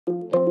Hello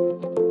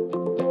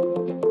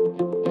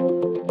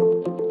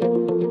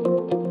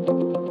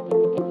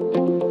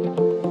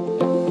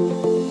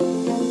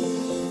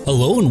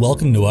and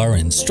welcome to our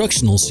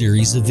instructional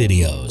series of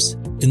videos.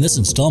 In this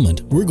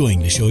installment, we're going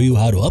to show you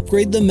how to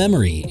upgrade the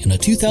memory in a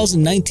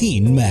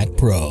 2019 Mac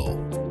Pro.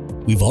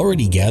 We've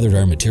already gathered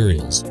our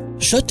materials,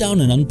 shut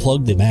down and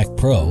unplugged the Mac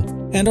Pro,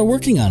 and are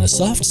working on a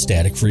soft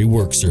static-free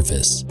work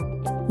surface.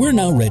 We're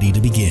now ready to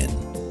begin.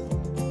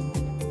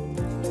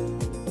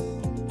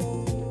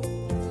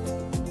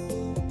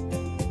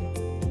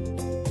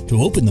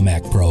 To open the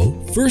Mac Pro,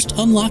 first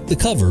unlock the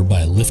cover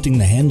by lifting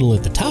the handle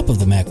at the top of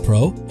the Mac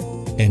Pro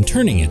and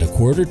turning it a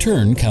quarter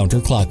turn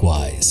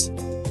counterclockwise.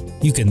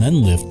 You can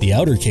then lift the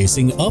outer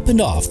casing up and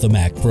off the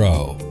Mac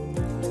Pro.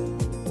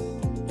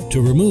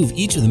 To remove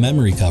each of the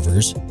memory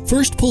covers,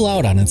 first pull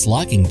out on its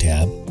locking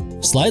tab,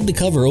 slide the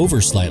cover over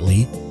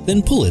slightly,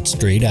 then pull it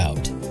straight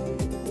out.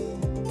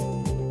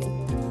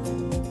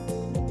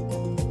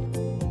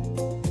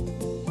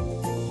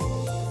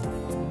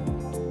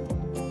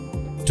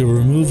 To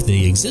remove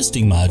the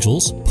existing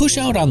modules, push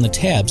out on the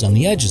tabs on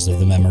the edges of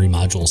the memory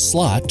module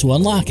slot to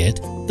unlock it,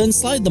 then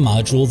slide the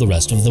module the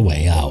rest of the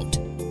way out.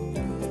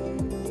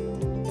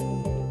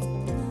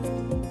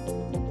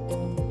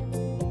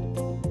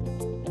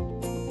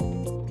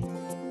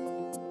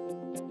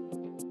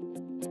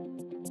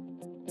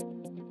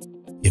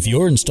 If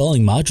you're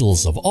installing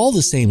modules of all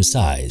the same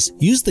size,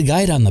 use the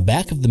guide on the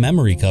back of the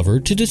memory cover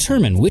to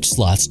determine which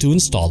slots to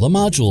install the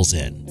modules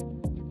in.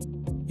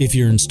 If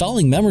you're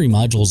installing memory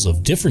modules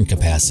of different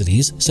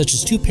capacities, such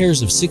as 2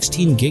 pairs of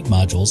 16 gig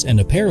modules and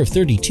a pair of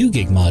 32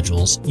 gig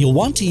modules, you'll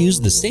want to use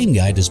the same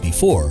guide as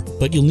before,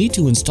 but you'll need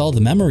to install the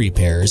memory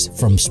pairs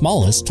from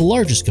smallest to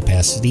largest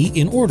capacity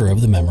in order of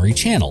the memory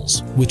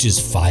channels, which is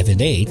 5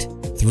 and 8,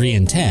 3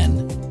 and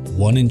 10,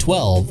 1 and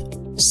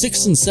 12,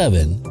 6 and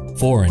 7,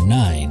 4 and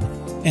 9,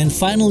 and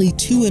finally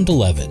 2 and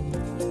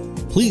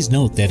 11. Please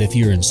note that if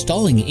you're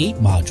installing 8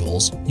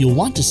 modules, you'll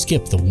want to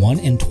skip the 1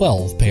 and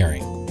 12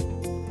 pairing.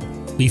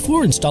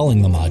 Before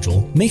installing the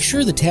module, make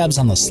sure the tabs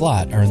on the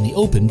slot are in the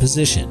open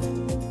position.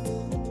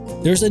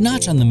 There's a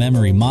notch on the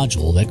memory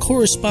module that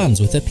corresponds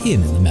with a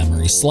pin in the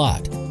memory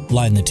slot.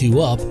 Line the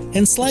two up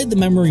and slide the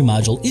memory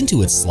module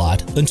into its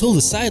slot until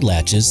the side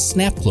latches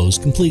snap close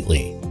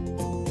completely.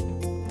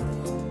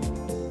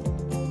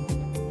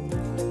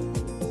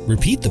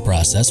 Repeat the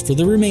process for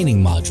the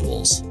remaining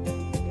modules.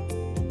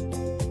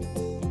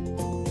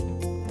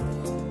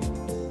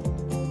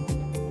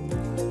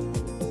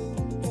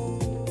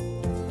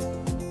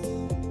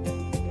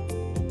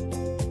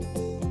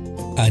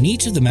 On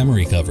each of the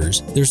memory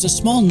covers, there's a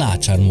small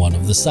notch on one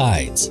of the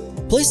sides.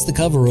 Place the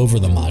cover over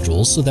the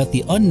modules so that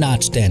the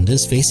unnotched end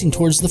is facing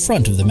towards the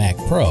front of the Mac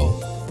Pro,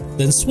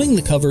 then swing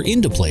the cover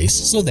into place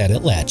so that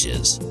it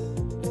latches.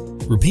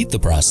 Repeat the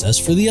process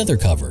for the other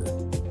cover.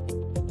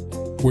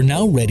 We're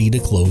now ready to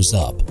close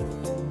up.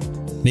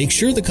 Make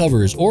sure the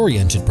cover is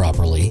oriented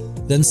properly,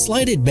 then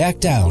slide it back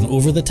down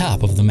over the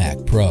top of the Mac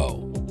Pro.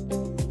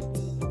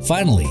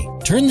 Finally,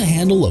 turn the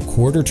handle a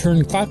quarter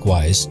turn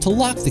clockwise to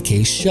lock the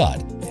case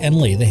shut and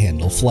lay the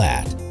handle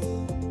flat.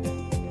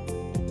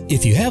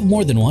 If you have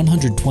more than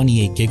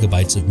 128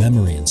 gigabytes of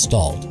memory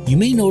installed, you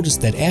may notice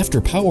that after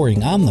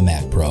powering on the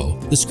Mac Pro,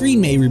 the screen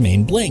may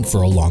remain blank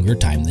for a longer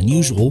time than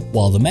usual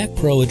while the Mac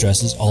Pro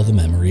addresses all the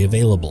memory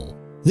available.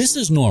 This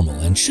is normal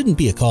and shouldn't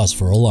be a cause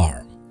for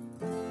alarm.